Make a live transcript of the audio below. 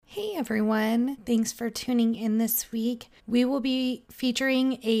Hey everyone, thanks for tuning in this week. We will be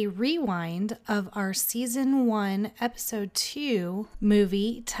featuring a rewind of our season 1, episode 2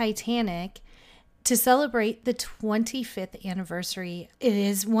 movie Titanic to celebrate the 25th anniversary. It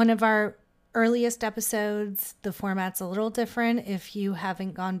is one of our earliest episodes. The format's a little different if you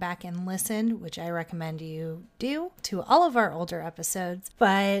haven't gone back and listened, which I recommend you do, to all of our older episodes.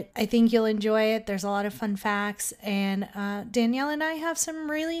 But I think you'll enjoy it. There's a lot of fun facts, and Danielle and I have some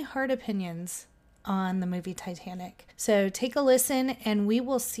really hard opinions on the movie Titanic. So take a listen, and we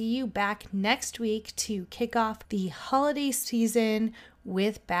will see you back next week to kick off the holiday season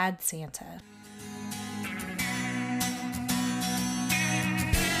with Bad Santa.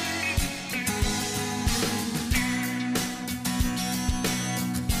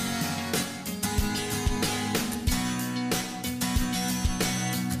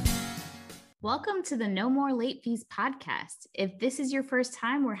 Welcome to the No More Late Fees podcast. If this is your first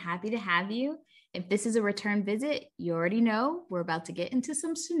time, we're happy to have you. If this is a return visit, you already know we're about to get into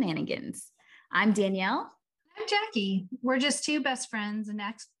some shenanigans. I'm Danielle. I'm Jackie. We're just two best friends and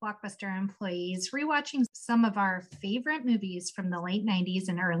ex-Blockbuster employees rewatching some of our favorite movies from the late 90s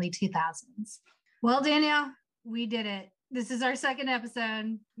and early 2000s. Well, Danielle, we did it. This is our second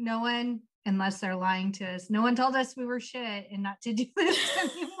episode. No one, unless they're lying to us, no one told us we were shit and not to do this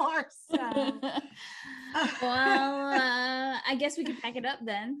anymore. So, I guess we can pack it up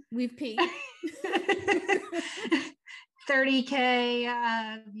then. We've peaked.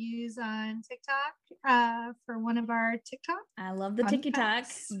 30K views on TikTok for one of our TikToks. I love the TikTok.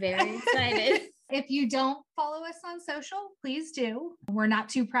 Very excited. If you don't follow us on social, please do. We're not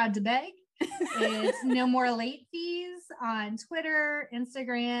too proud to beg. It's No More Late Fees on Twitter,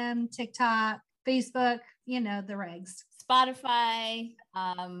 Instagram, TikTok, Facebook, you know, the regs. Spotify,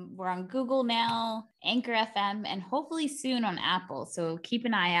 we're on Google now, Anchor FM, and hopefully soon on Apple. So keep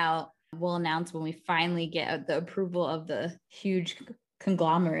an eye out. We'll announce when we finally get the approval of the huge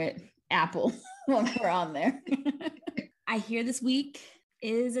conglomerate Apple when we're on there. I hear this week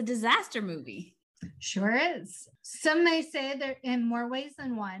is a disaster movie. Sure is. Some may say that in more ways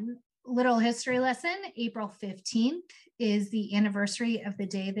than one. Little history lesson, April 15th is the anniversary of the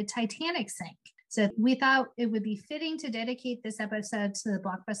day the Titanic sank. So we thought it would be fitting to dedicate this episode to the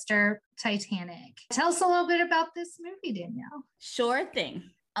blockbuster Titanic. Tell us a little bit about this movie, Danielle. Sure thing.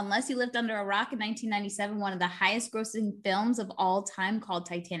 Unless you lived under a rock, in 1997, one of the highest grossing films of all time called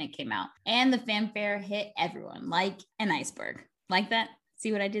Titanic came out. And the fanfare hit everyone like an iceberg. Like that?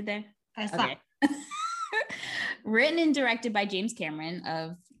 See what I did there? I saw. Okay. Written and directed by James Cameron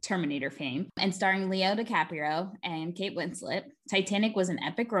of Terminator fame and starring Leo DiCaprio and Kate Winslet, Titanic was an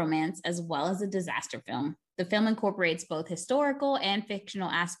epic romance as well as a disaster film. The film incorporates both historical and fictional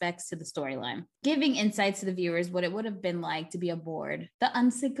aspects to the storyline, giving insights to the viewers what it would have been like to be aboard the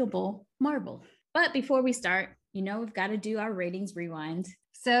unsinkable Marble. But before we start, you know, we've got to do our ratings rewind.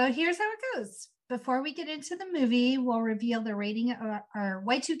 So here's how it goes. Before we get into the movie, we'll reveal the rating of our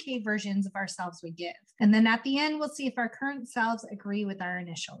Y2K versions of ourselves we give. And then at the end, we'll see if our current selves agree with our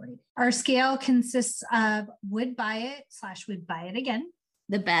initial rating. Our scale consists of would buy it / would buy it again.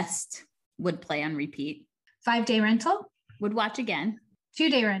 The best, would play on repeat. 5-day rental. Would watch again.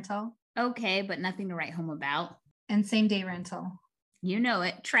 2-day rental. Okay, but nothing to write home about. And same-day rental. You know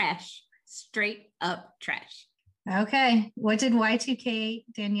it. Trash. Straight up trash. Okay. What did Y2K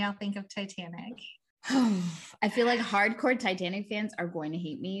Danielle think of Titanic? I feel like hardcore Titanic fans are going to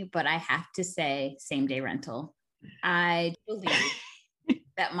hate me, but I have to say same-day rental. I believe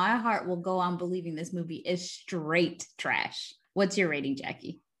that my heart will go on believing this movie is straight trash. What's your rating,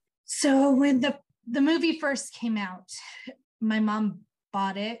 Jackie? So when the movie first came out, my mom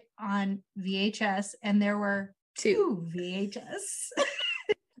bought it on VHS, and there were 2 VHS.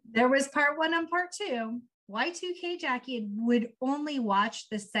 There was part 1 and part 2. Y2K Jackie would only watch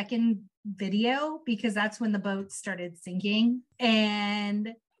the second video because that's when the boat started sinking.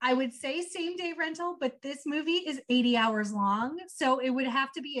 And I would say same-day rental, but this movie is 80 hours long. So it would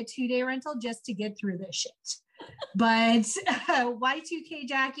have to be a 2-day rental just to get through this shit. But Y2K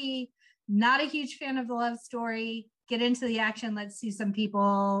Jackie, not a huge fan of the love story. Get into the action. Let's see some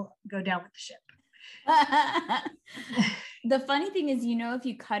people go down with the ship. The funny thing is, you know, if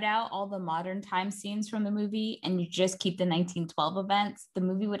you cut out all the modern time scenes from the movie and you just keep the 1912 events, the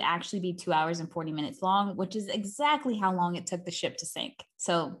movie would actually be 2 hours and 40 minutes long, which is exactly how long it took the ship to sink.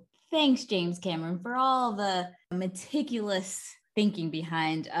 So thanks, James Cameron, for all the meticulous thinking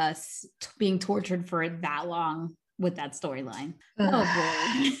behind us being tortured for that long with that storyline.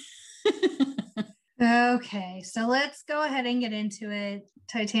 Oh boy. Okay, so let's go ahead and get into it.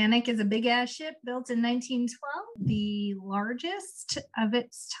 Titanic is a big ass ship built in 1912, the largest of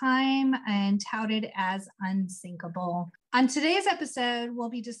its time and touted as unsinkable. On today's episode, we'll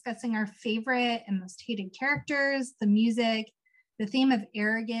be discussing our favorite and most hated characters, the music, the theme of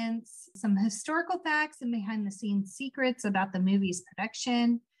arrogance, some historical facts and behind the scenes secrets about the movie's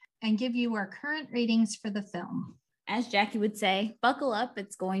production, and give you our current ratings for the film. As Jackie would say, buckle up.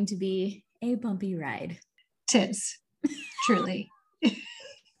 It's going to be a bumpy ride. Tis, truly.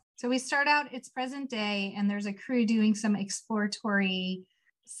 So we start out, it's present day, and there's a crew doing some exploratory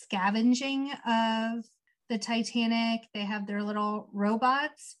scavenging of the Titanic. They have their little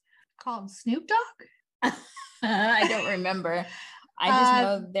robots called Snoop Dogg. I don't remember. I just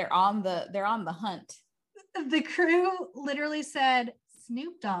know they're on the hunt. The crew literally said,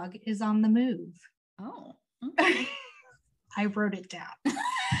 Snoop Dogg is on the move. Oh, okay. I wrote it down.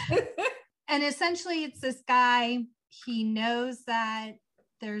 And essentially it's this guy, he knows that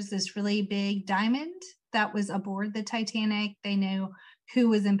there's this really big diamond that was aboard the Titanic. They know who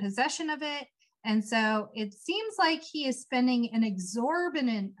was in possession of it. And so it seems like he is spending an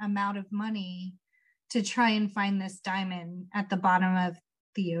exorbitant amount of money to try and find this diamond at the bottom of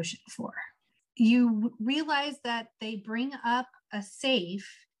the ocean floor. You realize that they bring up a safe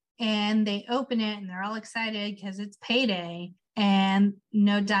and they open it and they're all excited because it's payday and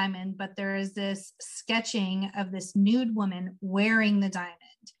no diamond, but there is this sketching of this nude woman wearing the diamond.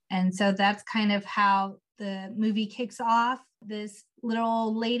 And so that's kind of how the movie kicks off. This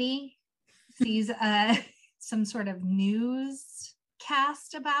little lady sees some sort of news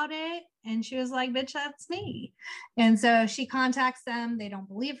cast about it, and she was like, bitch, that's me. And so she contacts them. They don't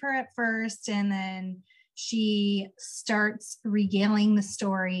believe her at first, and then she starts regaling the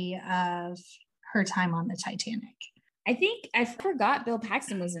story of her time on the Titanic. I think I forgot Bill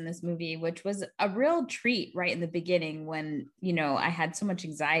Paxton was in this movie, which was a real treat right in the beginning when, you know, I had so much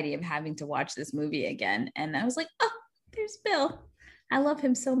anxiety of having to watch this movie again. And I was like, oh, there's Bill. I love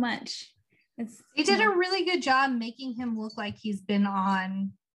him so much. They did a really good job making him look like he's been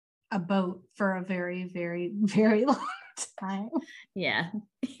on a boat for a very, very, very long time. Yeah.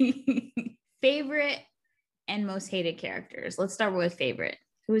 Favorite and most hated characters. Let's start with favorite.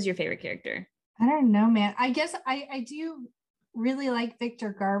 Who is your favorite character? I don't know, man. I guess I do really like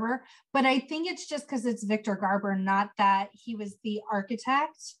Victor Garber, but I think it's just because it's Victor Garber, not that he was the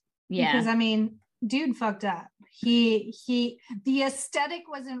architect. Yeah. Because I mean, dude fucked up. The aesthetic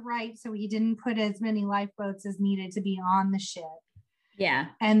wasn't right, so he didn't put as many lifeboats as needed to be on the ship. Yeah.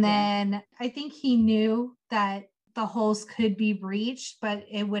 And then I think he knew that the holes could be breached, but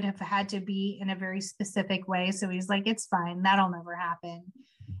it would have had to be in a very specific way. So he's like, it's fine. That'll never happen.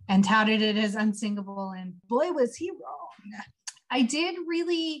 And touted it as unsinkable. And boy, was he wrong. I did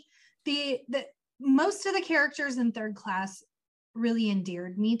really, the most of the characters in Third Class really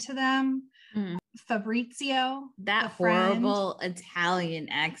endeared me to them. Fabrizio, that horrible Italian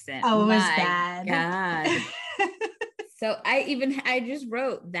accent. Oh, it was bad. God. So I just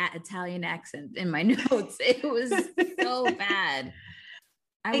wrote that Italian accent in my notes. It was so bad.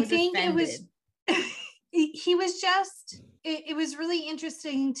 I think offended. He was just, it was really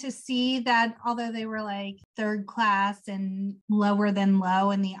interesting to see that although they were like third class and lower than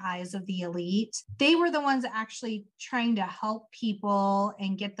low in the eyes of the elite, they were the ones actually trying to help people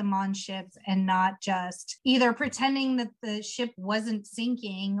and get them on ships and not just either pretending that the ship wasn't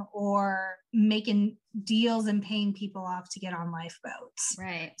sinking or making deals and paying people off to get on lifeboats.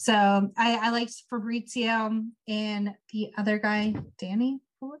 Right. So I liked Fabrizio and the other guy, Danny.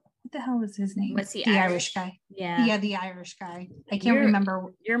 What the hell was his name? Was he the Irish guy? Yeah, the Irish guy. I can't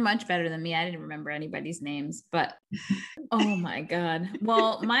remember. You're much better than me. I didn't remember anybody's names, but oh my god.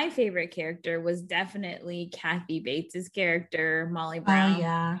 Well, my favorite character was definitely Kathy Bates's character, Molly Brown. Oh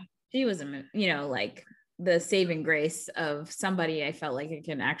yeah, she was like the saving grace of somebody I felt like I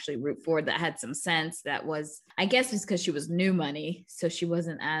can actually root for that had some sense. That was, I guess, it's because she was new money, so she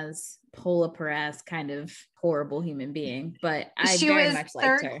wasn't as Paula Perez kind of horrible human being, but I very much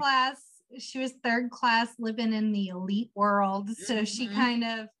liked her. She was third class living in the elite world, so she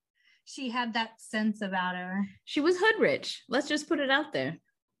had that sense about her. She was hood rich. Let's just put it out there.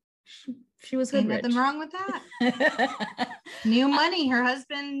 She was hood rich. Nothing wrong with that. New money. Her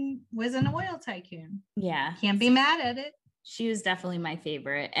husband was an oil tycoon. Yeah, can't be mad at it. She was definitely my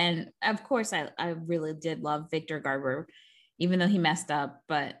favorite, and of course I really did love Victor Garber, even though he messed up,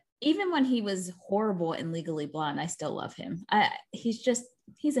 but even when he was horrible in Legally Blonde, I still love him.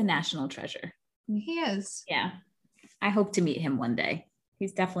 He's a national treasure. He is. Yeah. I hope to meet him one day.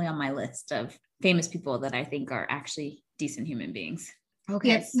 He's definitely on my list of famous people that I think are actually decent human beings. Okay.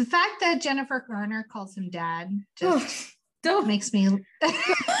 Yes. The fact that Jennifer Garner calls him dad just Don't makes me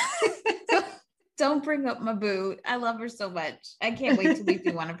don't bring up my boo. I love her so much. I can't wait to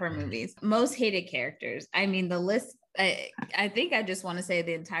see one of her movies. Most hated characters. I mean, the list, I think I just want to say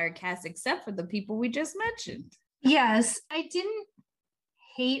the entire cast except for the people we just mentioned. Yes, I didn't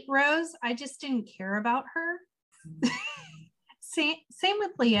hate Rose. I just didn't care about her. Same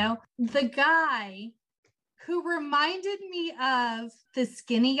with Leo. The guy who reminded me of the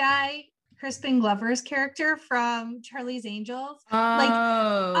skinny guy, Crispin Glover's character from Charlie's Angels.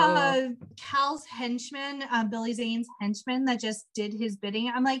 Like Cal's henchman, Billy Zane's henchman that just did his bidding.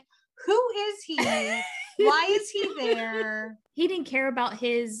 I'm like, who is he? Why is he there? He didn't care about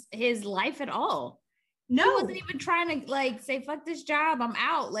his life at all. No. He wasn't even trying to like say, fuck this job, I'm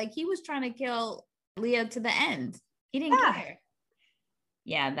out. Like he was trying to kill Leo to the end. He didn't care.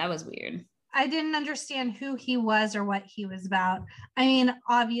 Yeah, that was weird. I didn't understand who he was or what he was about. I mean,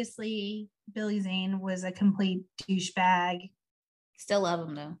 obviously, Billy Zane was a complete douchebag. Still love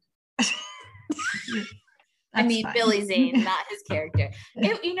him though. I mean, fine. Billy Zane, not his character.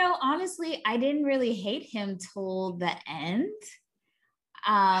 Honestly, I didn't really hate him till the end.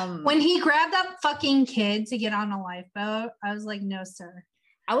 When he grabbed that fucking kid to get on a lifeboat, I was like, no, sir.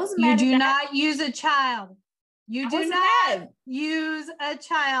 I was mad. You do not use a child. You do not use a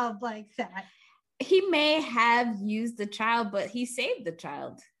child like that. He may have used the child, but he saved the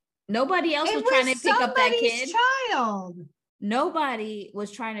child. Nobody else was trying to pick up that kid. Child. Nobody was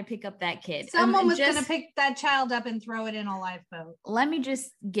trying to pick up that kid. Someone was going to pick that child up and throw it in a lifeboat. Let me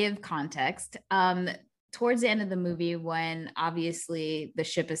just give context. Towards the end of the movie, when obviously the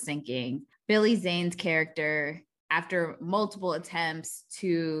ship is sinking, Billy Zane's character, after multiple attempts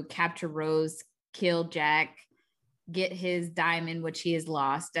to capture Rose, kill Jack, get his diamond, which he has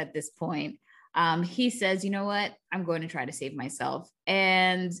lost at this point, he says, you know what? I'm going to try to save myself.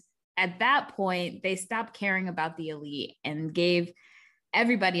 And at that point, they stopped caring about the elite and gave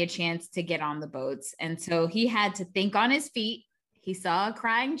everybody a chance to get on the boats. And so he had to think on his feet. He saw a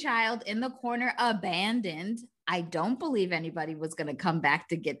crying child in the corner, abandoned. I don't believe anybody was going to come back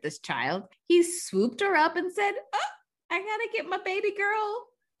to get this child. He swooped her up and said, oh, I got to get my baby girl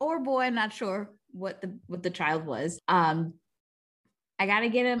or boy. I'm not sure what the child was. I gotta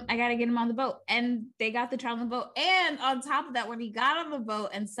get him on the boat. And they got the child on the boat. And on top of that, when he got on the boat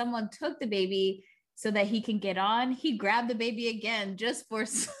and someone took the baby so that he can get on, he grabbed the baby again just for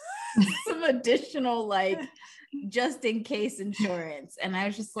some additional, like, just in case insurance. And I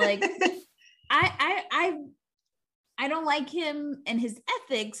was just like, I don't like him and his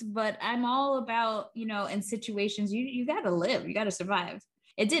ethics, but I'm all about, in situations, you gotta live, you gotta survive.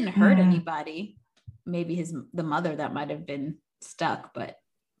 It didn't hurt anybody. Maybe the mother that might have been stuck, but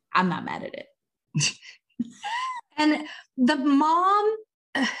I'm not mad at it. And the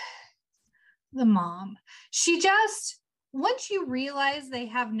mom, she just, once you realize they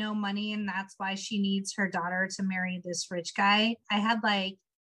have no money and that's why she needs her daughter to marry this rich guy, I had like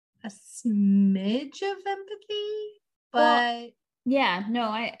a smidge of empathy, but yeah, no,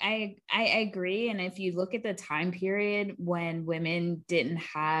 I agree. And if you look at the time period when women didn't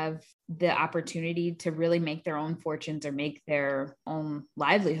have the opportunity to really make their own fortunes or make their own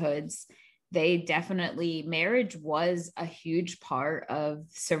livelihoods, marriage was a huge part of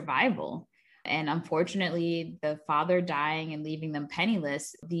survival. And unfortunately, the father dying and leaving them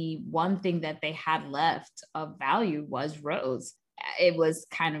penniless, the one thing that they had left of value was Rose. It was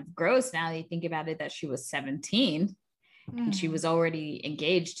kind of gross now that you think about it, that she was 17. And she was already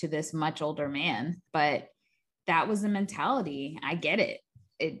engaged to this much older man, but that was the mentality. I get it.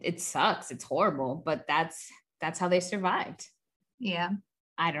 It sucks. It's horrible, but that's how they survived. Yeah.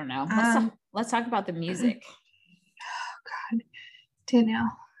 I don't know. Let's talk about the music. Oh God,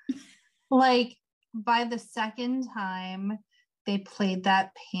 Danielle. Like by the second time they played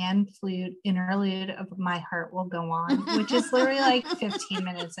that pan flute interlude of My Heart Will Go On, which is literally like 15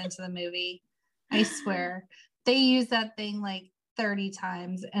 minutes into the movie. I swear. They used that thing like 30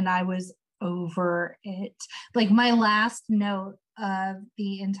 times and I was over it. Like my last note of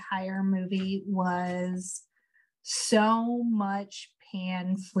the entire movie was so much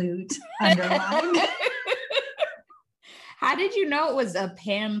pan flute underlined. How did you know it was a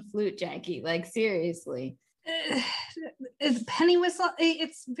pan flute, Jackie? Like seriously. It's penny whistle.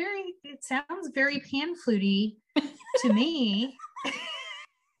 It sounds very pan fluty to me.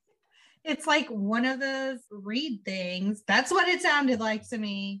 It's like one of those reed things. That's what it sounded like to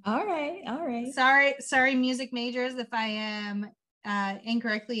me. All right. Sorry, music majors, if I am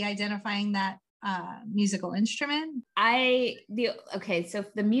incorrectly identifying that musical instrument. So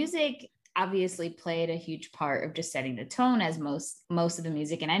the music obviously played a huge part of just setting the tone, as most of the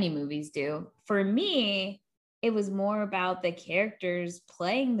music in any movies do. For me, it was more about the characters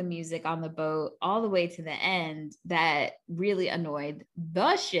playing the music on the boat all the way to the end that really annoyed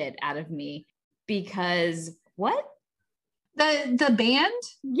the shit out of me. Because what? The band?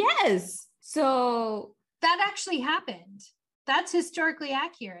 Yes. So that actually happened. That's historically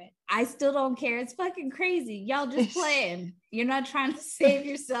accurate. I still don't care. It's fucking crazy. Y'all just playing. You're not trying to save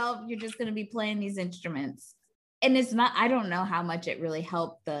yourself. You're just going to be playing these instruments. And it's not, I don't know how much it really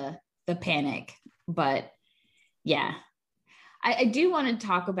helped the panic, but yeah. I do want to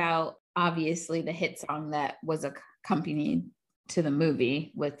talk about, obviously, the hit song that was accompanied to the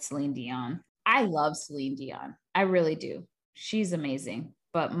movie with Celine Dion. I love Celine Dion. I really do. She's amazing.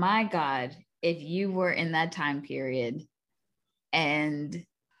 But my God, if you were in that time period and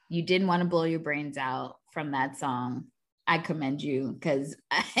you didn't want to blow your brains out from that song, I commend you, because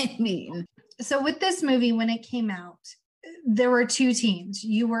I mean. So with this movie, when it came out, there were two teams.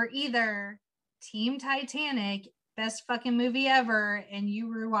 You were either Team Titanic, best fucking movie ever, and you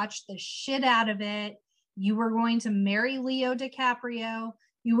rewatched the shit out of it. You were going to marry Leo DiCaprio.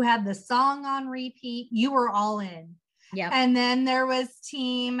 You had the song on repeat. You were all in. Yeah. And then there was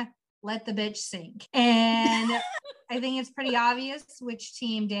Team Let the Bitch Sink. And I think it's pretty obvious which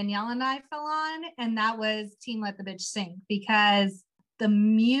team Danielle and I fell on. And that was Team Let the Bitch Sink, because the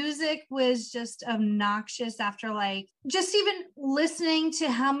music was just obnoxious after, like, just even listening to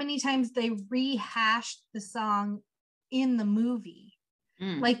how many times they rehashed the song in the movie.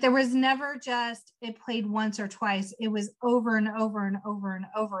 Like, there was never just, it played once or twice. It was over and over and over and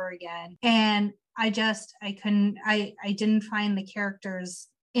over again. And I didn't find the characters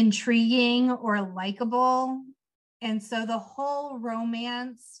intriguing or likable. And so the whole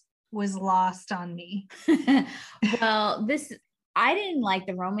romance was lost on me. Well, I didn't like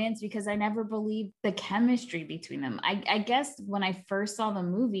the romance because I never believed the chemistry between them. I guess when I first saw the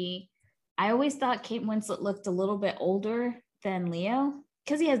movie, I always thought Kate Winslet looked a little bit older than Leo,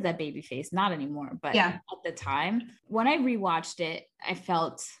 because he has that baby face. Not anymore, but yeah, at the time when I rewatched it, I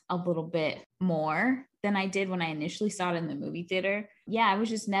felt a little bit more than I did when I initially saw it in the movie theater. Yeah, I was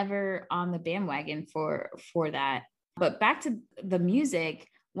just never on the bandwagon for that. But back to the music,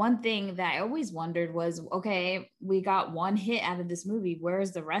 one thing that I always wondered was, okay, we got one hit out of this movie.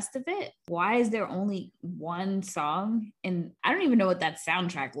 Where's the rest of it? Why is there only one song? And I don't even know what that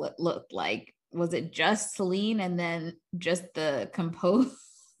soundtrack looked like. Was it just Celine and then just the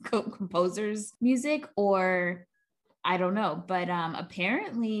composer's music? Or I don't know. But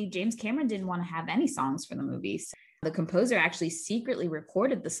apparently James Cameron didn't want to have any songs for the movie. So the composer actually secretly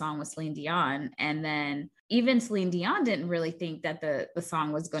recorded the song with Celine Dion. And then even Celine Dion didn't really think that the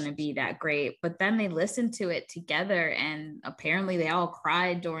song was going to be that great. But then they listened to it together, and apparently they all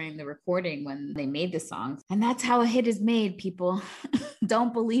cried during the recording when they made the song. And that's how a hit is made, people.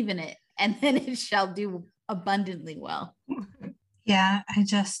 Don't believe in it, and then it shall do abundantly well. Yeah,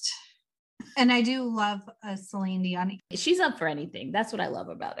 I do love Celine Dion. She's up for anything. That's what I love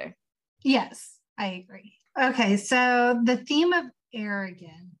about her. Yes, I agree. Okay, so the theme of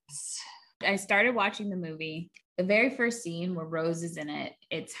arrogance. I started watching the movie. The very first scene where Rose is in it,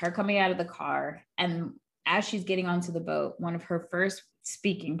 it's her coming out of the car. And as she's getting onto the boat, one of her first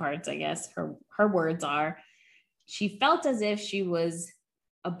speaking parts, I guess, her words are, she felt as if she was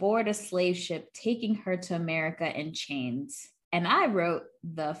aboard a slave ship taking her to America in chains. And I wrote,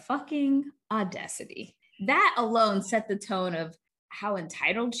 the fucking audacity. That alone set the tone of how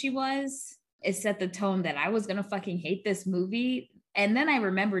entitled she was. It set the tone that I was going to fucking hate this movie. And then I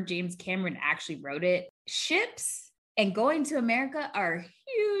remember James Cameron actually wrote it. Ships and going to America are a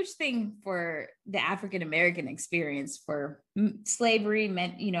huge thing for the African-American experience, for slavery,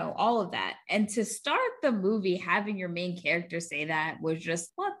 meant, all of that. And to start the movie having your main character say that was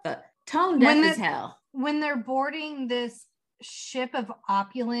just, what the tone deaf as hell. When they're boarding this ship of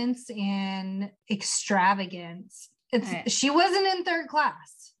opulence and extravagance, she wasn't in third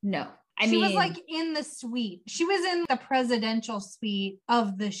class. No. She was like in the suite. She was in the presidential suite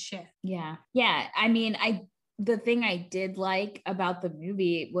of the ship. Yeah. Yeah. The thing I did like about the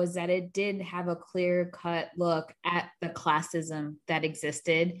movie was that it did have a clear-cut look at the classism that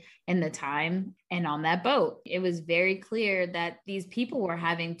existed in the time and on that boat. It was very clear that these people were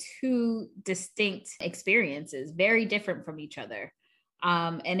having two distinct experiences, very different from each other.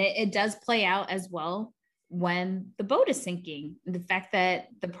 And it does play out as well when the boat is sinking. The fact that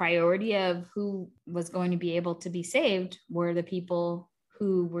the priority of who was going to be able to be saved were the people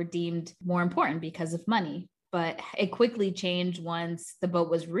who were deemed more important because of money. But it quickly changed once the boat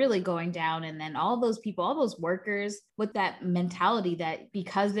was really going down. And then all those people, all those workers with that mentality that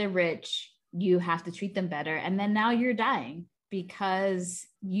because they're rich, you have to treat them better. And then now you're dying. because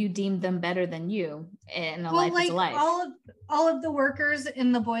you deemed them better than you, and a Well, life like is a life. all of the workers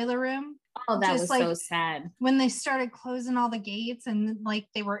in the boiler room. Oh, that just was like so sad. When they started closing all the gates, and like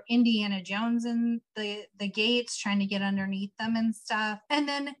they were Indiana Jones in the gates trying to get underneath them and stuff. And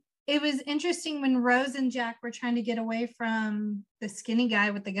then it was interesting when Rose and Jack were trying to get away from the skinny guy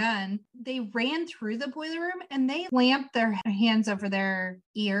with the gun. They ran through the boiler room and they clamped their hands over their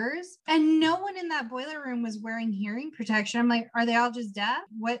ears. And no one in that boiler room was wearing hearing protection. I'm like, are they all just deaf?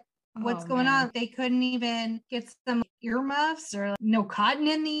 What's going on? They couldn't even get some earmuffs or no cotton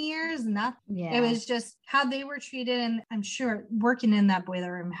in the ears, nothing. Yeah. It was just how they were treated. And I'm sure working in that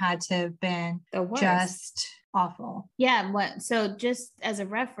boiler room had to have been the worst. Just awful. Yeah. So just as a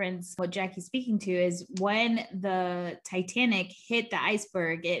reference, what Jackie's speaking to is when the Titanic hit the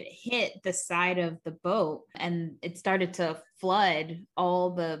iceberg, it hit the side of the boat and it started to flood all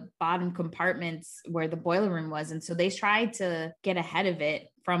the bottom compartments where the boiler room was. And so they tried to get ahead of it,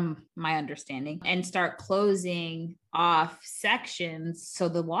 from my understanding, and start closing off sections so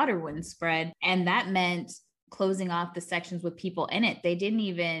the water wouldn't spread. And that meant closing off the sections with people in it. They didn't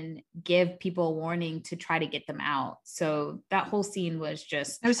even give people a warning to try to get them out. So that whole scene was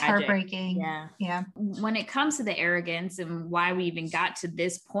just, it was tragic. Heartbreaking. Yeah. When it comes to the arrogance and why we even got to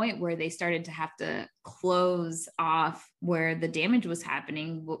this point where they started to have to close off where the damage was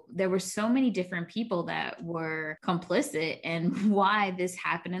happening, there were so many different people that were complicit in why this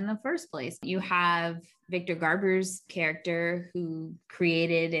happened in the first place. You have Victor Garber's character, who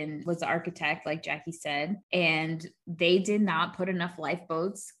created and was the architect, like Jackie said, and they did not put enough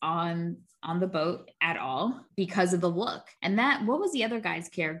lifeboats on the boat at all because of the look. And that, what was the other guy's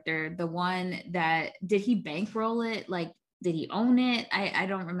character? The one that, did he bankroll it? Like, did he own it? I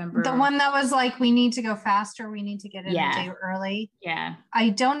don't remember. The one that was like, we need to go faster. We need to get in a day early. Yeah. I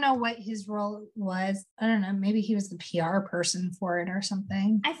don't know what his role was. I don't know. Maybe he was the PR person for it or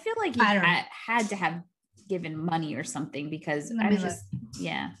something. I feel like he had to have given money or something, because I was just,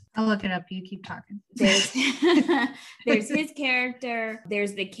 I'll look it up. You keep talking. There's his character.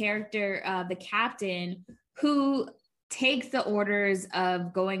 There's the character, the captain, who takes the orders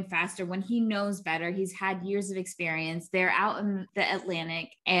of going faster when he knows better. He's had years of experience. They're out in the Atlantic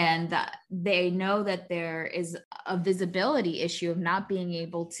and they know that there is a visibility issue of not being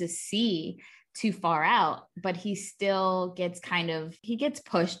able to see too far out, but he still gets he gets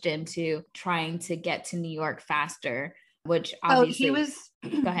pushed into trying to get to New York faster, which obviously he was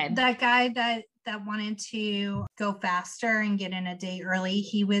go ahead. That guy that wanted to go faster and get in a day early.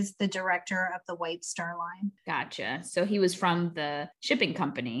 He was the director of the White Star Line. Gotcha. So he was from the shipping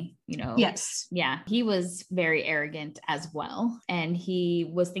company, Yes. Yeah. He was very arrogant as well. And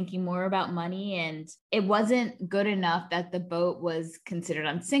he was thinking more about money, and it wasn't good enough that the boat was considered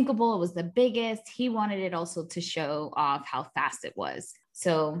unsinkable. It was the biggest. He wanted it also to show off how fast it was.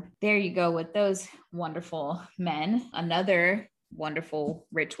 So there you go with those wonderful men. Another wonderful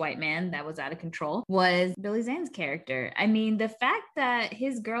rich white man that was out of control was Billy Zane's character. I mean, the fact that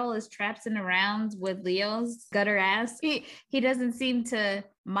his girl is traipsing around with Leo's gutter ass, he doesn't seem to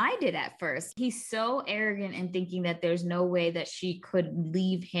mind it at first. He's so arrogant in thinking that there's no way that she could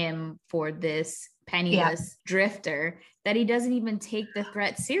leave him for this penniless drifter, that he doesn't even take the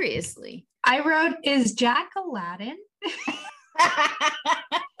threat seriously. I wrote, is Jack Aladdin? He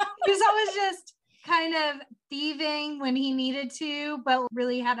was always just kind of thieving when he needed to, but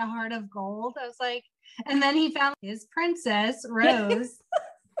really had a heart of gold. I was like, and then he found his princess, Rose,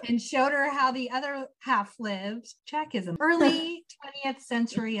 and showed her how the other half lived. Jack is an early 20th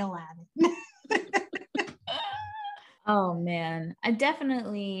century Aladdin. Oh man, I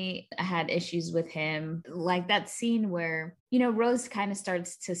definitely had issues with him. Like that scene where, Rose kind of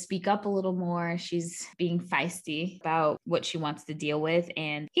starts to speak up a little more. She's being feisty about what she wants to deal with,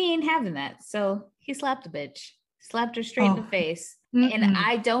 and he ain't having that. So he slapped the bitch, slapped her straight in the face. Mm-mm. And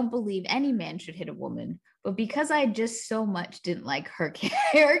I don't believe any man should hit a woman. But because I just so much didn't like her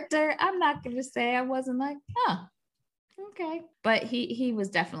character, I'm not going to say I wasn't like, okay. But he was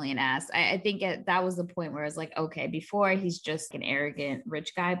definitely an ass. I think that was the point where I was like, okay, before he's just an arrogant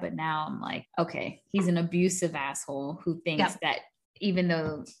rich guy, but now I'm like, okay, he's an abusive asshole who thinks that even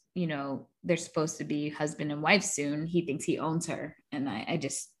though, they're supposed to be husband and wife soon, he thinks he owns her. And I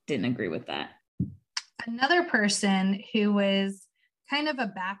just didn't agree with that. Another person who was kind of a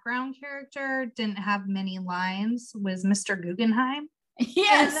background character, didn't have many lines, was Mr. Guggenheim.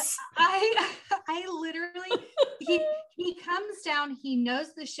 Yes. And I literally, he comes down, he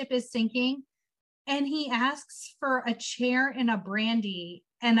knows the ship is sinking, and he asks for a chair and a brandy.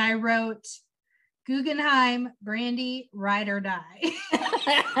 And I Guggenheim, brandy, ride or die.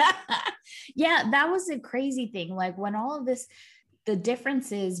 Yeah, that was a crazy thing. Like when all of this, the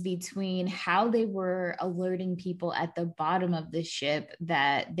differences between how they were alerting people at the bottom of the ship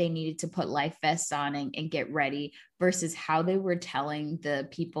that they needed to put life vests on and get ready versus how they were telling the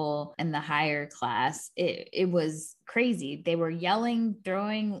people in the higher class, it was crazy. They were yelling,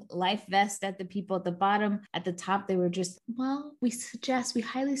 throwing life vests at the people at the bottom. At the top, they were just, well, we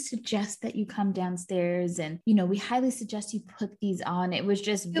highly suggest that you come downstairs, and we highly suggest you put these on. It was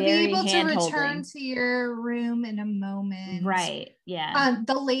just You'll very be able to return hand-holding. to your room in a moment. Right. Yeah.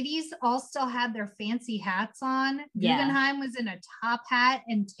 The ladies all still had their fancy hats on. Yeah. Guggenheim was in a top hat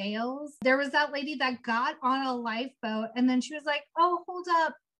and tails. There was that lady that got on a lifeboat and then she was like, oh, hold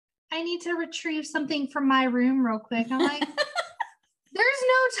up. I need to retrieve something from my room real quick. I'm like, there's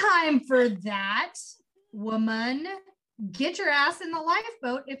no time for that, woman. Get your ass in the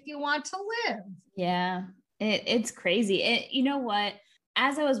lifeboat if you want to live. Yeah, it's crazy. You know what?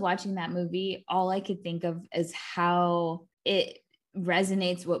 As I was watching that movie, all I could think of is how it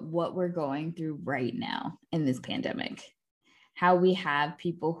resonates with what we're going through right now in this pandemic. How we have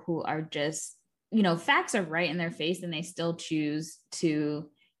people who are just, facts are right in their face and they still choose to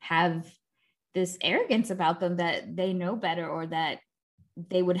have this arrogance about them that they know better, or that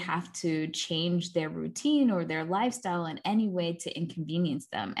they would have to change their routine or their lifestyle in any way to inconvenience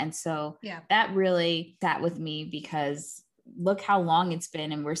them. And so that really sat with me, because look how long it's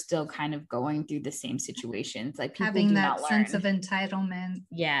been and we're still kind of going through the same situations. Like people having do that not learn. sense of entitlement.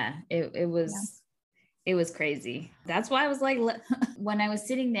 Yeah, it was crazy. That's why I was like, when I was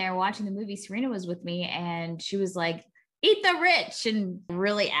sitting there watching the movie, Serena was with me and she was like, eat the rich, and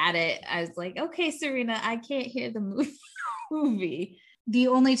really at it. I was like, okay, Serena, I can't hear the movie. The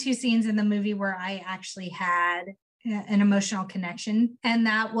only two scenes in the movie where I actually had an emotional connection, and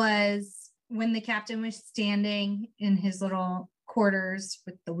that was when the captain was standing in his little quarters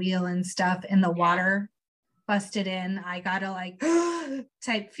with the wheel and stuff and the water busted in. I got a like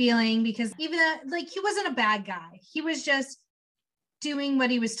type feeling, because even like he wasn't a bad guy. He was just doing what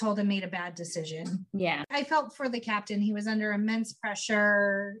he was told and made a bad decision. Yeah. I felt for the captain. He was under immense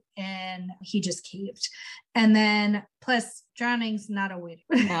pressure and he just caved. And then plus drowning's not a way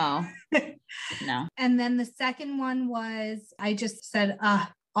to No. And then the second one was, I just said,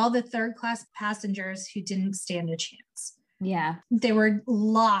 all the third class passengers who didn't stand a chance. Yeah. They were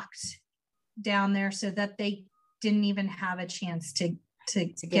locked down there so that they didn't even have a chance to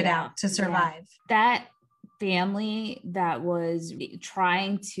get out, to survive. That family that was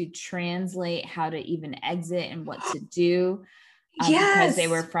trying to translate how to even exit and what to do, because they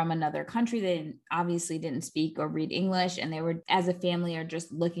were from another country. They obviously didn't speak or read English, and they were, as a family, are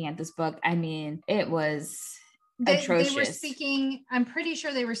just looking at this book. I mean, it was atrocious. They were speaking, I'm pretty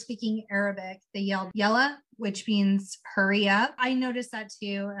sure they were speaking Arabic. They yelled Yella, which means hurry up. I noticed that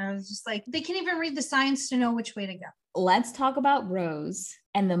too. And I was just like, they can't even read the signs to know which way to go. Let's talk about Rose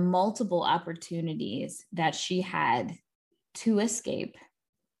and the multiple opportunities that she had to escape,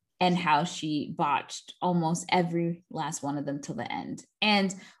 and how she botched almost every last one of them till the end.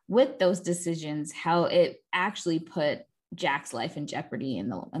 And with those decisions, how it actually put Jack's life in jeopardy in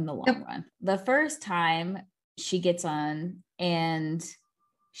the long run. The first time she gets on and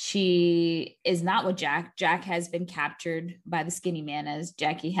she is not with Jack. Jack has been captured by the skinny man, as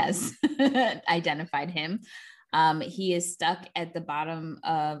Jackie has identified him. He is stuck at the bottom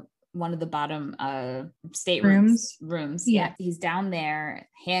of one of the bottom staterooms. Yeah. He's down there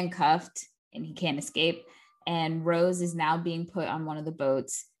handcuffed and he can't escape. And Rose is now being put on one of the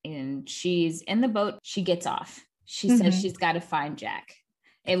boats, and she's in the boat. She gets off. She says she's got to find Jack.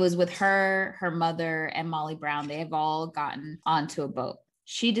 It was with her mother, and Molly Brown. They have all gotten onto a boat.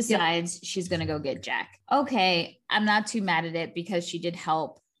 She decides she's going to go get Jack. Okay, I'm not too mad at it, because she did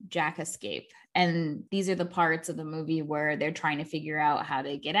help Jack escape. And these are the parts of the movie where they're trying to figure out how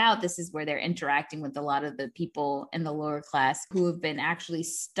to get out. This is where they're interacting with a lot of the people in the lower class who have been actually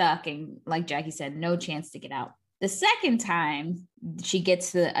stuck and, like Jackie said, no chance to get out. The second time she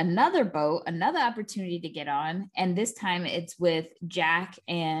gets to another boat, another opportunity to get on. And this time it's with Jack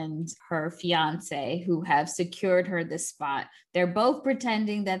and her fiance, who have secured her this spot. They're both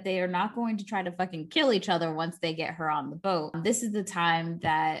pretending that they are not going to try to fucking kill each other once they get her on the boat. This is the time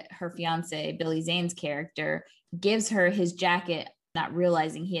that her fiance, Billy Zane's character, gives her his jacket, not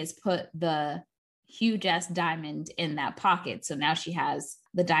realizing he has put the huge ass diamond in that pocket. So now she has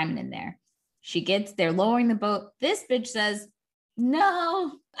the diamond in there. They're lowering the boat. This bitch says,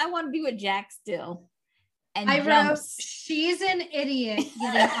 no, I want to be with Jack still. And I wrote, she's an idiot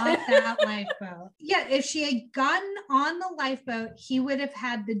getting off that lifeboat. Yeah, if she had gotten on the lifeboat, he would have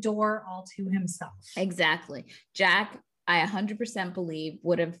had the door all to himself. Exactly. Jack, I 100% believe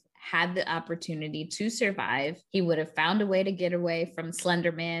would have had the opportunity to survive. He would have found a way to get away from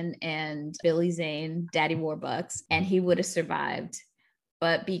Slenderman and Billy Zane, Daddy Warbucks, and he would have survived.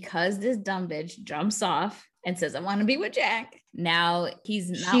 But because this dumb bitch jumps off and says, I want to be with Jack, now he's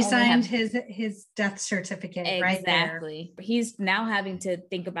not. She signed his death certificate right there. Exactly. He's now having to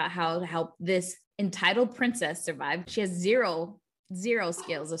think about how to help this entitled princess survive. She has zero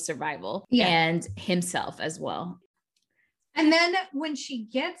skills of survival, and himself as well. And then when she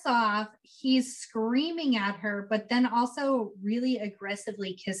gets off, he's screaming at her, but then also really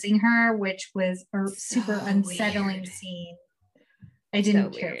aggressively kissing her, which was a super unsettling scene. I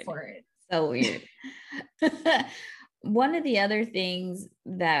didn't care for it. So weird. One of the other things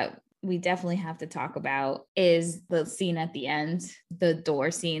that we definitely have to talk about is the scene at the end, the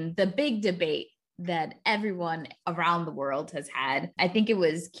door scene, the big debate that everyone around the world has had. I think it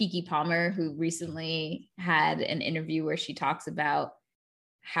was Keke Palmer who recently had an interview where she talks about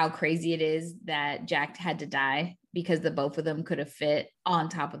how crazy it is that Jack had to die because the both of them could have fit on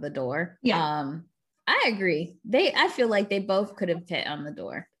top of the door. Yeah. I agree. I feel like they both could have fit on the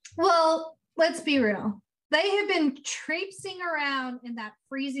door. Well, let's be real. They have been traipsing around in that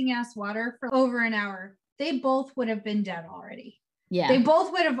freezing ass water for over an hour. They both would have been dead already. Yeah. They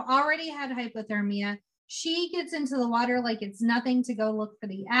both would have already had hypothermia. She gets into the water like it's nothing to go look for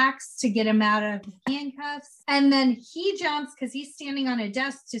the axe to get him out of the handcuffs. And then he jumps because he's standing on a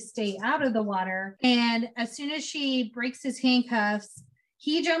desk to stay out of the water. And as soon as she breaks his handcuffs,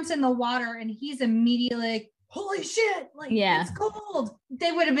 he jumps in the water and he's immediately like, holy shit, like it's cold.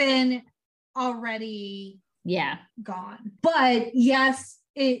 They would have been already gone. But yes,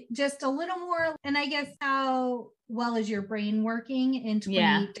 it just a little more. And I guess how well is your brain working in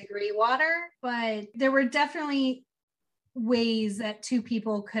 20-degree water? But there were definitely ways that two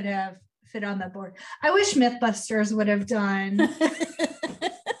people could have fit on the board. I wish Mythbusters would have done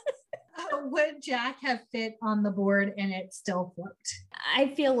would Jack have fit on the board and it still float? I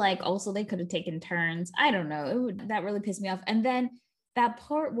feel like also they could have taken turns. I don't know. That really pissed me off. And then that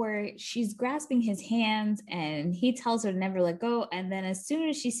part where she's grasping his hands and he tells her to never let go. And then as soon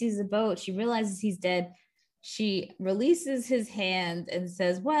as she sees the boat, she realizes he's dead. She releases his hand and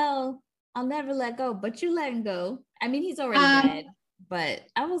says, well, I'll never let go, but you let him go. I mean, he's already dead. But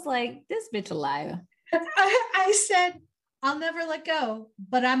I was like, this bitch a liar. I said, I'll never let go,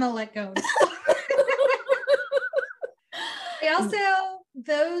 but I'm gonna let go. Also,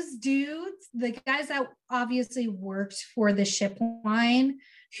 those dudes, the guys that obviously worked for the ship line,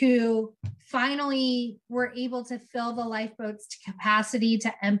 who finally were able to fill the lifeboats to capacity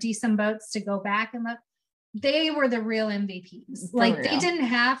to empty some boats to go back and look, they were the real MVPs. They didn't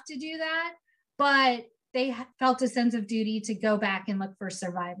have to do that, but they felt a sense of duty to go back and look for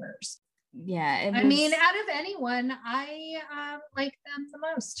survivors. Yeah. I mean, out of anyone, I like them the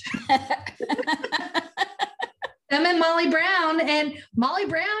most. Them and Molly Brown. And Molly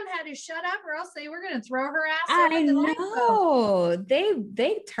Brown had to shut up or else they were going to throw her ass out of the lifeboat.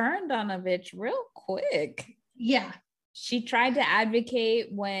 They turned on a bitch real quick. Yeah. She tried to advocate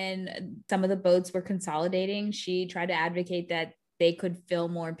when some of the boats were consolidating. She tried to advocate that they could fill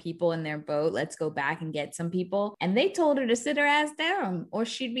more people in their boat. Let's go back and get some people. And they told her to sit her ass down or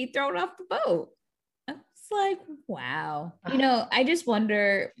she'd be thrown off the boat. It's like, wow. You know, I just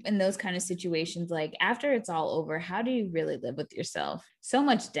wonder in those kind of situations, like after it's all over, how do you really live with yourself? So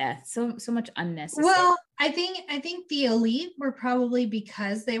much death, so much unnecessary. Well, I think the elite were probably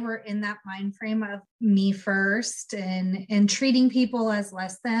because they were in that mind frame of me first and treating people as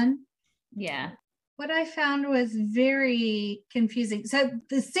less than. Yeah. What I found was very confusing. So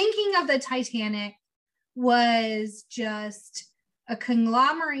the sinking of the Titanic was just a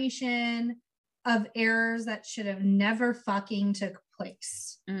conglomeration of errors that should have never fucking took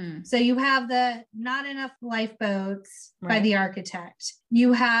place. So you have the not enough lifeboats by the architect.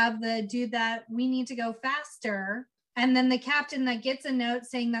 You have the dude that we need to go faster. And then the captain that gets a note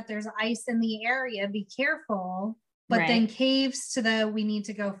saying that there's ice in the area, be careful. But then caves to the we need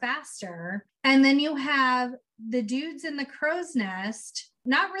to go faster. And then you have the dudes in the crow's nest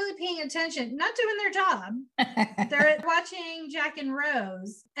not really paying attention, not doing their job. They're watching Jack and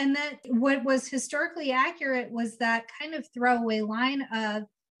Rose. And that what was historically accurate was that kind of throwaway line of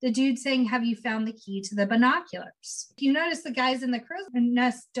the dude saying, have you found the key to the binoculars? You notice the guys in the crow's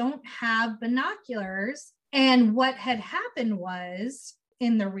nest don't have binoculars. And what had happened was,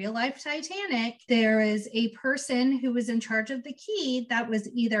 in the real life Titanic, there is a person who was in charge of the key that was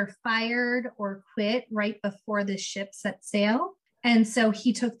either fired or quit right before the ship set sail. And so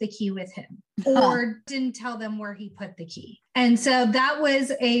he took the key with him or didn't tell them where he put the key. And so that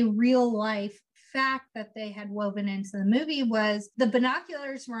was a real life fact that they had woven into the movie was the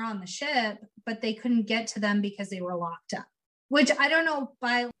binoculars were on the ship, but they couldn't get to them because they were locked up. Which I don't know,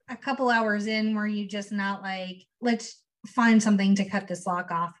 by a couple hours in, were you just not like, let's find something to cut this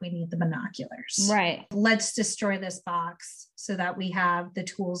lock off. We need the binoculars. Right. Let's destroy this box so that we have the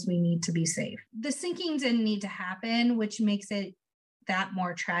tools we need to be safe. The sinking didn't need to happen, which makes it that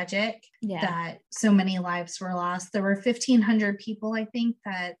more tragic that so many lives were lost. There were 1,500 people, I think,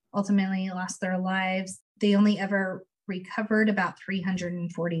 that ultimately lost their lives. They only ever recovered about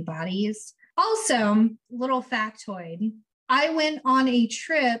 340 bodies. Also, little factoid, I went on a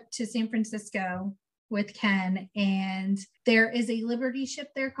trip to San Francisco with Ken, and there is a Liberty ship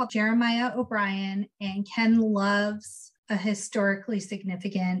there called Jeremiah O'Brien, and Ken loves a historically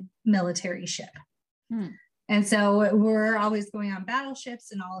significant military ship. And so we're always going on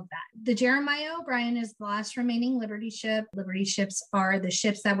battleships and all of that. The Jeremiah O'Brien is the last remaining Liberty ship. Liberty ships are the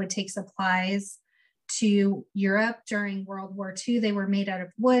ships that would take supplies to Europe during World War II. They were made out of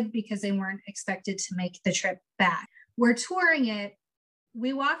wood because they weren't expected to make the trip back. We're touring it.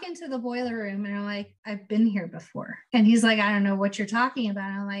 We walk into the boiler room and I'm like, I've been here before. And he's like, I don't know what you're talking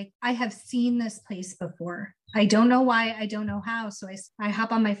about. I'm like, I have seen this place before. I don't know why. I don't know how. So I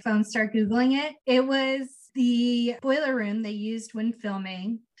hop on my phone, start Googling it. It was the boiler room they used when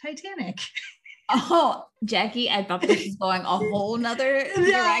filming Titanic. Oh, Jackie, I thought this was going a whole nother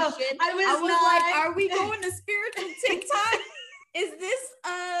direction. I was like, are we going to spiritual TikTok? Is this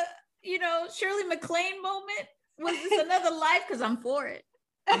Shirley MacLaine moment? Was this another life? Because I'm for it.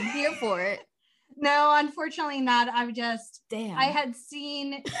 I'm here for it. No, unfortunately not. I had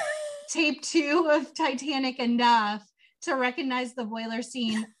seen tape 2 of Titanic enough to recognize the boiler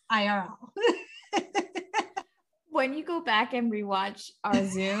scene IRL. When you go back and rewatch our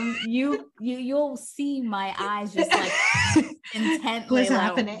Zoom, you'll see my eyes just like intently. What's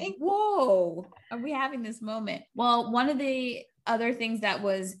happening? Whoa, are we having this moment? Well, one of the other things that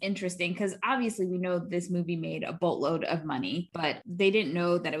was interesting, because obviously we know this movie made a boatload of money, but they didn't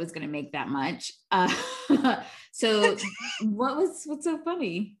know that it was going to make that much. So what's so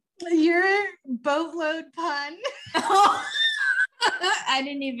funny? Your boatload pun. I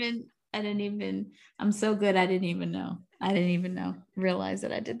didn't even, I'm so good. I didn't even know. Realize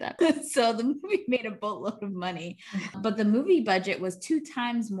that I did that. So the movie made a boatload of money, but the movie budget was 2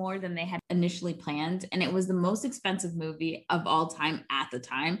 times more than they had initially planned. And it was the most expensive movie of all time at the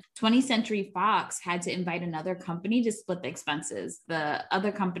time. 20th Century Fox had to invite another company to split the expenses. The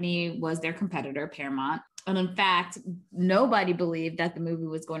other company was their competitor, Paramount. And in fact, nobody believed that the movie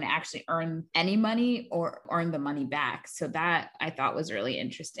was going to actually earn any money or earn the money back. So that I thought was really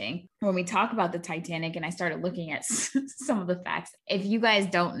interesting. When we talk about the Titanic, and I started looking at some of the facts, if you guys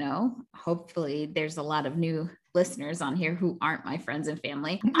don't know, hopefully there's a lot of new listeners on here who aren't my friends and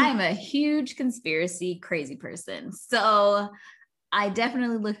family. I'm a huge conspiracy crazy person. So I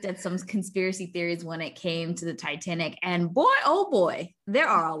definitely looked at some conspiracy theories when it came to the Titanic, and boy, oh boy, there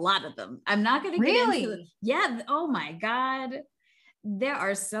are a lot of them. I'm not going to get into yeah. Oh my God. There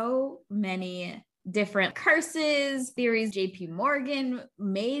are so many different curses, theories. JP Morgan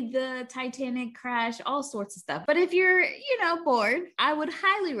made the Titanic crash, all sorts of stuff. But if you're, bored, I would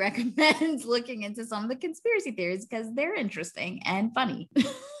highly recommend looking into some of the conspiracy theories because they're interesting and funny.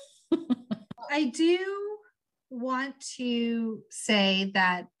 I do want to say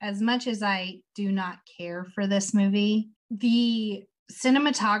that as much as I do not care for this movie, the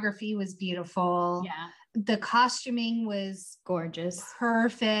cinematography was beautiful. Yeah. The costuming was gorgeous.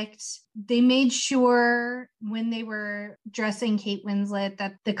 Perfect. They made sure when they were dressing Kate Winslet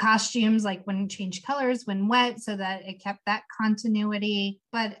that the costumes wouldn't change colors when wet, so that it kept that continuity.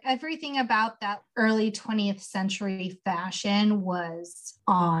 But everything about that early 20th century fashion was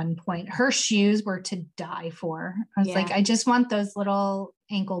on point. Her shoes were to die for. I was like, I just want those little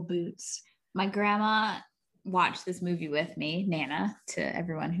ankle boots. My grandma watched this movie with me, Nana, to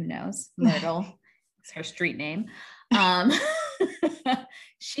everyone who knows, Myrtle. It's her street name.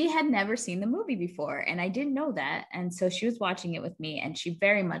 She had never seen the movie before, and I didn't know that. And so she was watching it with me, and she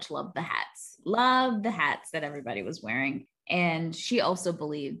very much loved the hats that everybody was wearing. And she also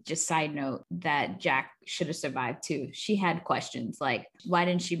believed, just side note, that Jack should have survived too. She had questions like, why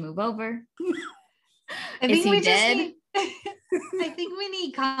didn't she move over? Is he dead? I think we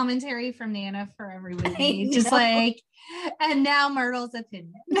need commentary from Nana for every movie. Just and now Myrtle's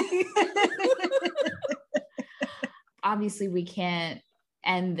opinion. Obviously, we can't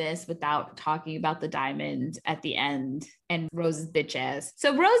end this without talking about the diamond at the end and Rose's bitch ass.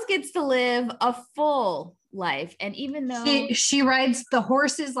 So Rose gets to live a full life. And even though she rides the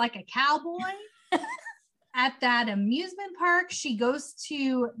horses like a cowboy. at that amusement park. She goes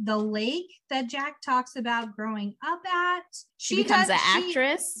to the lake that Jack talks about growing up at. She becomes an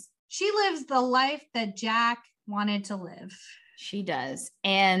actress. She lives the life that Jack wanted to live. She does.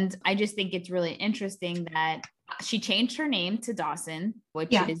 And I just think it's really interesting that she changed her name to Dawson,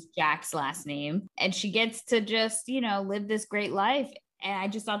 which is Jack's last name. And she gets to just, live this great life. And I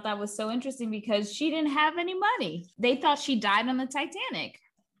just thought that was so interesting because she didn't have any money. They thought she died on the Titanic.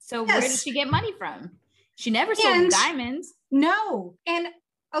 So where did she get money from? She never sold the diamonds. No. And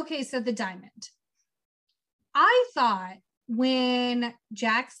okay, so the diamond. I thought when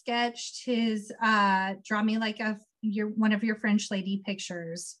Jack sketched his draw me like one of your French lady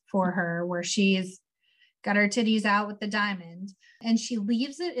pictures for her, where she's got her titties out with the diamond and she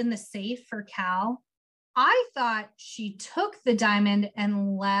leaves it in the safe for Cal. I thought she took the diamond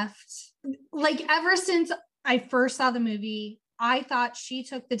and left. Like, ever since I first saw the movie, I thought she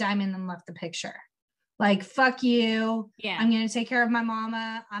took the diamond and left the picture. Like, fuck you. Yeah. I'm going to take care of my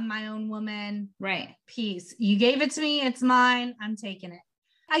mama. I'm my own woman. Right. Peace. You gave it to me. It's mine. I'm taking it.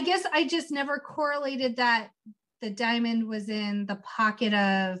 I guess I just never correlated that the diamond was in the pocket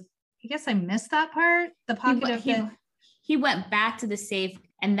of, I guess I missed that part. The pocket he went back to the safe,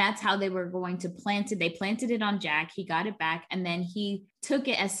 and that's how they were going to plant it. They planted it on Jack. He got it back, and then he took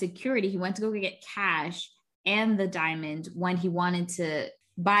it as security. He went to go get cash and the diamond when he wanted to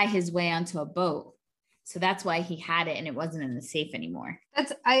buy his way onto a boat. So that's why he had it, and it wasn't in the safe anymore.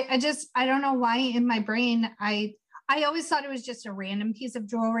 I don't know why in my brain, I always thought it was just a random piece of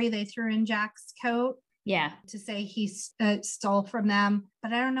jewelry they threw in Jack's coat. Yeah. To say he stole from them.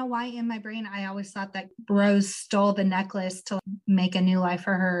 But I don't know why in my brain, I always thought that Rose stole the necklace to make a new life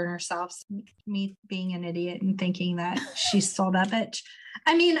for her and herself. So me being an idiot and thinking that she stole that bitch.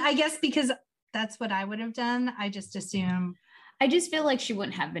 I mean, I guess because that's what I would have done. I just assume. I just feel like she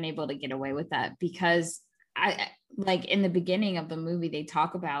wouldn't have been able to get away with that because like in the beginning of the movie, they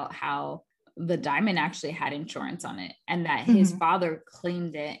talk about how the diamond actually had insurance on it and that his father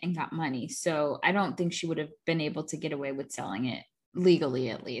claimed it and got money. So I don't think she would have been able to get away with selling it legally,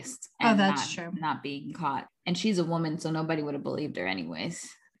 at least. And that's true. Not being caught. And she's a woman, so nobody would have believed her anyways.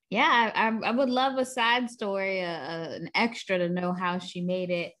 Yeah, I would love a side story, an extra to know how she made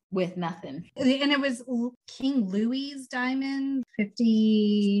it with nothing. And it was King Louis's diamond,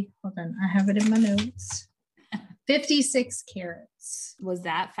 50, hold on, I have it in my notes. 56 carats. Was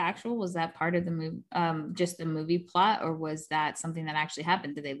that factual? Was that part of the movie, just the movie plot, or was that something that actually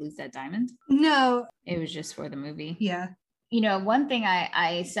happened? Did they lose that diamond? No. It was just for the movie. Yeah. One thing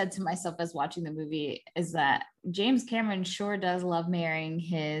I said to myself as watching the movie is that James Cameron sure does love marrying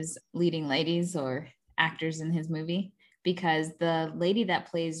his leading ladies or actors in his movie, because the lady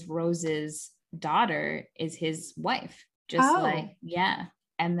that plays Rose's daughter is his wife. Yeah.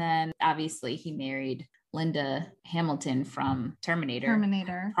 And then obviously he married Linda Hamilton from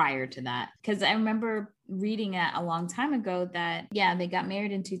Terminator prior to that. Because I remember reading it a long time ago that, they got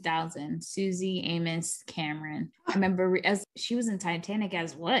married in 2000. Susie Amos Cameron. I remember as she was in Titanic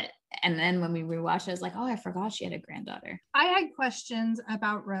as what? And then when we rewatched it, I was like, oh, I forgot she had a granddaughter. I had questions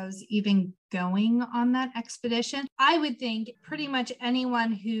about Rose even going on that expedition. I would think pretty much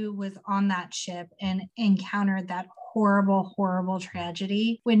anyone who was on that ship and encountered that horrible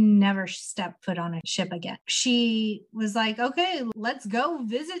tragedy would never step foot on a ship again. She was like, okay, let's go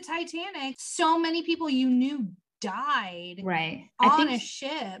visit Titanic. So many people you knew died on a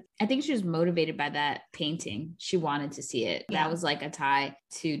ship. I think she was motivated by that painting. She wanted to see it. That was like a tie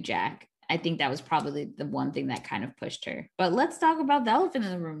to Jack. I think that was probably the one thing that kind of pushed her. But let's talk about the elephant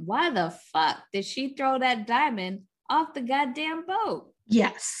in the room. Why the fuck did she throw that diamond off the goddamn boat?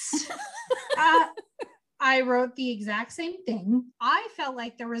 Yes. I wrote the exact same thing. I felt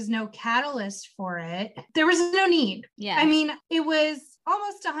like there was no catalyst for it. There was no need. Yeah. I mean, it was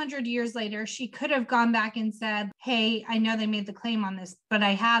almost 100 years later. She could have gone back and said, hey, I know they made the claim on this, but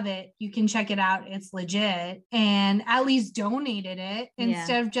I have it. You can check it out. It's legit. And at least donated it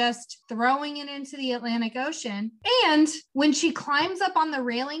instead of just throwing it into the Atlantic Ocean. And when she climbs up on the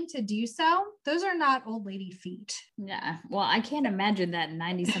railing to do so, those are not old lady feet. Yeah. Well, I can't imagine that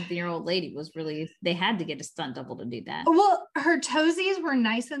 90-something-year-old lady was really, they had to get a stunt double to do that. Well, her toesies were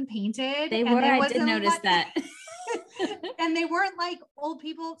nice and painted. They were. I did notice that. And they weren't like old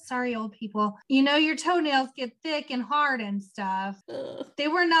people. Sorry, old people. Your toenails get thick and hard and stuff. Ugh. They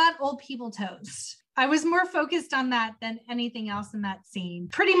were not old people toes. I was more focused on that than anything else in that scene.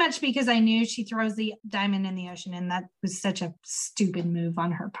 Pretty much because I knew she throws the diamond in the ocean, and that was such a stupid move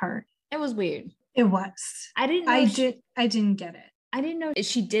on her part. It was weird. It was. I didn't know. I didn't get it. I didn't know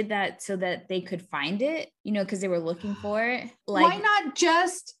she did that so that they could find it, because they were looking for it. Why not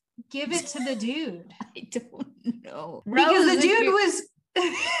just give it to the dude? I don't know. Because Rose, the dude was.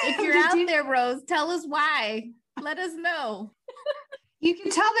 if you're out there, Rose, tell us why. Let us know. You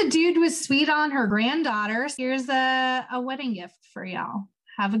can tell the dude was sweet on her granddaughter. Here's a wedding gift for y'all.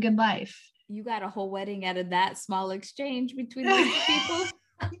 Have a good life. You got a whole wedding out of that small exchange between those people?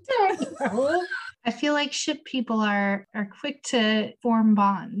 I don't know. I feel like ship people are quick to form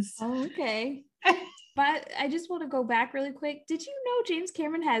bonds. Oh, okay. But I just want to go back really quick. Did you know James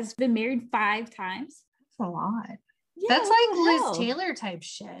Cameron has been married 5 times? That's a lot. Yeah, That's like Liz Taylor type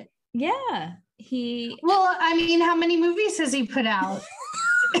shit. Yeah. Well, I mean, how many movies has he put out?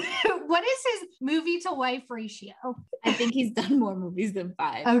 What is his movie to wife ratio? I think he's done more movies than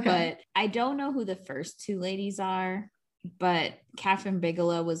 5. Okay. But I don't know who the first 2 ladies are. But Catherine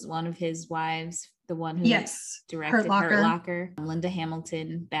Bigelow was one of his wives, the one who directed Hurt Locker. Linda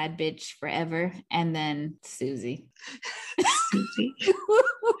Hamilton, Bad Bitch Forever, and then Susie. Susie.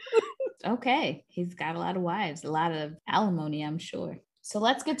 Okay, he's got a lot of wives, a lot of alimony, I'm sure. So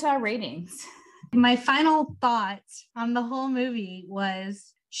let's get to our ratings. My final thought on the whole movie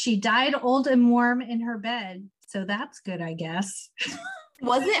was she died old and warm in her bed. So that's good, I guess.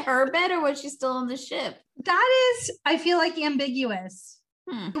 Was it her bed or was she still on the ship? That is, I feel like, ambiguous.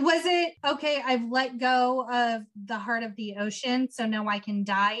 Was it, okay, I've let go of the heart of the ocean, so now I can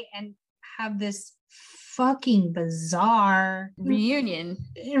die and have this fucking bizarre reunion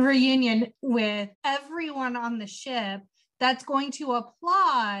with everyone on the ship that's going to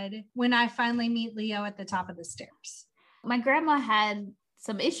applaud when I finally meet Leo at the top of the stairs. My grandma had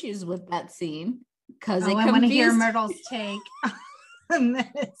some issues with that scene because I want to hear Myrtle's take on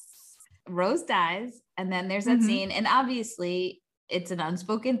this. Rose dies, and then there's that scene, and obviously it's an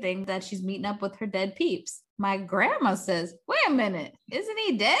unspoken thing that she's meeting up with her dead peeps. My grandma says, "Wait a minute, isn't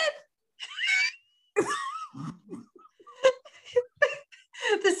he dead?"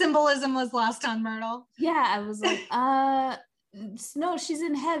 The symbolism was lost on Myrtle. Yeah, I was like, no, she's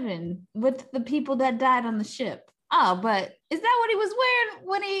in heaven with the people that died on the ship. Oh, but is that what he was wearing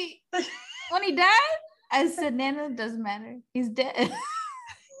when he died? I said, Nana, it doesn't matter. He's dead.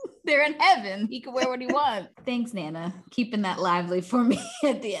 They're in heaven. He can wear what he wants. Thanks, Nana. Keeping that lively for me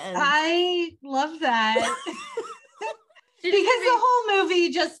at the end. I love that. Because the whole movie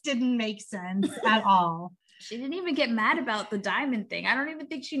just didn't make sense at all. She didn't even get mad about the diamond thing. I don't even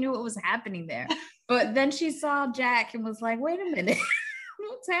think she knew what was happening there. But then she saw Jack and was like, wait a minute.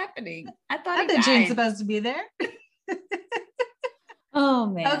 What's happening? I thought Jane's supposed to be there. Oh,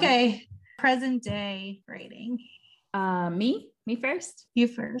 man. Okay. Present day rating. Me first? You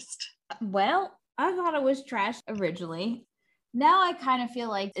first. Well, I thought it was trash originally. Now I kind of feel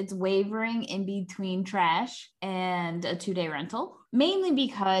like it's wavering in between trash and a 2-day rental, mainly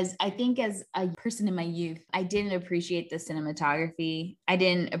because I think as a person in my youth, I didn't appreciate the cinematography. I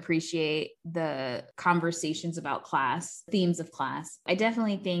didn't appreciate the conversations about class, themes of class. I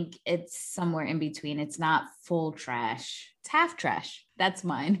definitely think it's somewhere in between. It's not full trash. It's half trash. That's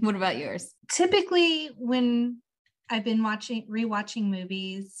mine. What about yours? Typically, when I've been rewatching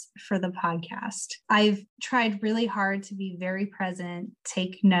movies for the podcast, I've tried really hard to be very present,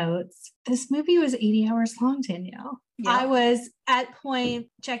 take notes. This movie was 80 hours long, Danielle. Yeah. I was at point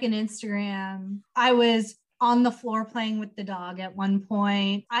checking Instagram. I was on the floor playing with the dog at one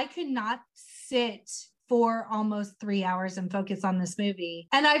point. I could not sit for almost 3 hours and focus on this movie.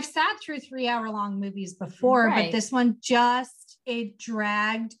 And I've sat through 3-hour-long movies before, but this one it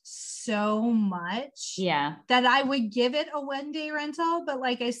dragged so much that I would give it a 1-day rental. But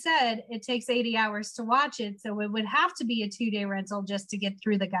like I said, it takes 80 hours to watch it. So it would have to be a 2-day rental just to get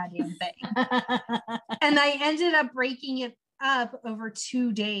through the goddamn thing. And I ended up breaking it up over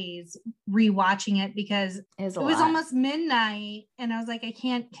 2 days rewatching it because it was almost midnight and I was like, I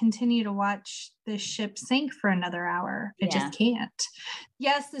can't continue to watch this ship sink for another hour. I just can't.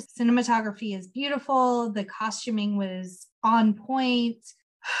 Yes, the cinematography is beautiful. The costuming was on point.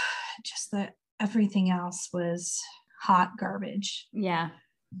 Just that everything else was hot garbage. Yeah,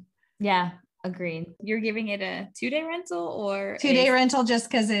 agreed. You're giving it a 2-day rental or 2-day rental just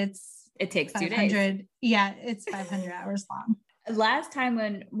because it takes 2 days. Yeah, it's 500 hours long. Last time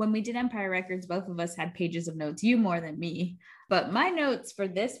when we did Empire Records, both of us had pages of notes, you more than me. But my notes for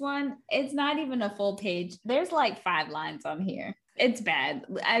this one, it's not even a full page. There's like 5 lines on here. It's bad.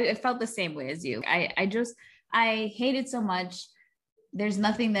 I felt the same way as you. I hate it so much. There's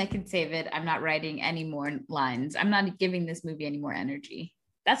nothing that can save it. I'm not writing any more lines. I'm not giving this movie any more energy.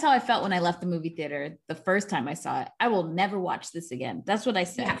 That's how I felt when I left the movie theater the first time I saw it. I will never watch this again. That's what I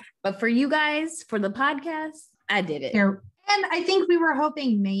said. Yeah. But for you guys, for the podcast, I did it. And I think we were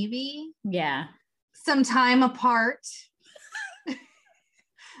hoping maybe some time apart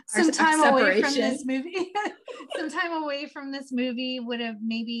some time away from this movie. Some time away from this movie would have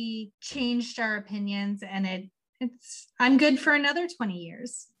maybe changed our opinions, and I'm good for another 20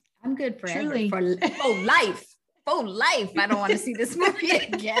 years. I'm good forever. Truly. For life. For life. I don't want to see this movie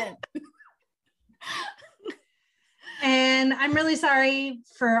again. And I'm really sorry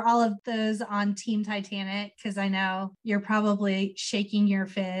for all of those on Team Titanic, because I know you're probably shaking your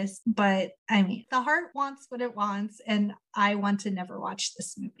fist, but I mean, the heart wants what it wants, and I want to never watch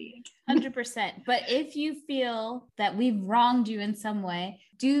this movie again. 100%. But if you feel that we've wronged you in some way,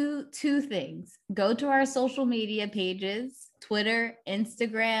 do two things. Go to our social media pages, Twitter,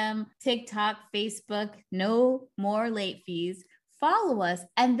 Instagram, TikTok, Facebook, no more late fees. Follow us,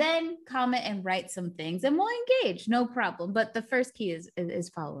 and then comment and write some things, and we'll engage. No problem. But the first key is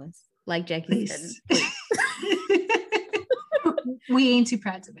follow us, like Jackie said. We ain't too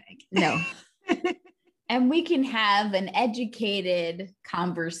proud to beg. No. And we can have an educated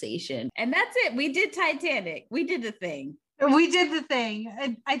conversation. And that's it. We did Titanic. We did the thing. We did the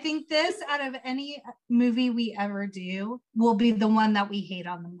thing. I think this, out of any movie we ever do, will be the one that we hate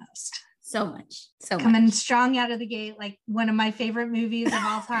on the most. So much. Coming strong out of the gate, like one of my favorite movies of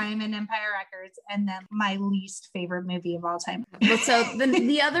all time in Empire Records, and then my least favorite movie of all time. Well, so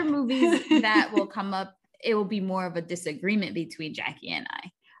the other movies that will come up, it will be more of a disagreement between Jackie and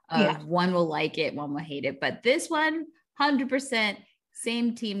I. One will like it, one will hate it. But this one, 100%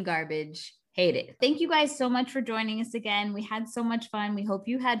 same team garbage. Hate it. Thank you guys so much for joining us again. We had so much fun. We hope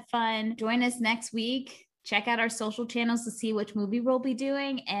you had fun. Join us next week. Check out our social channels to see which movie we'll be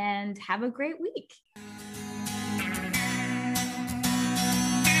doing, and have a great week.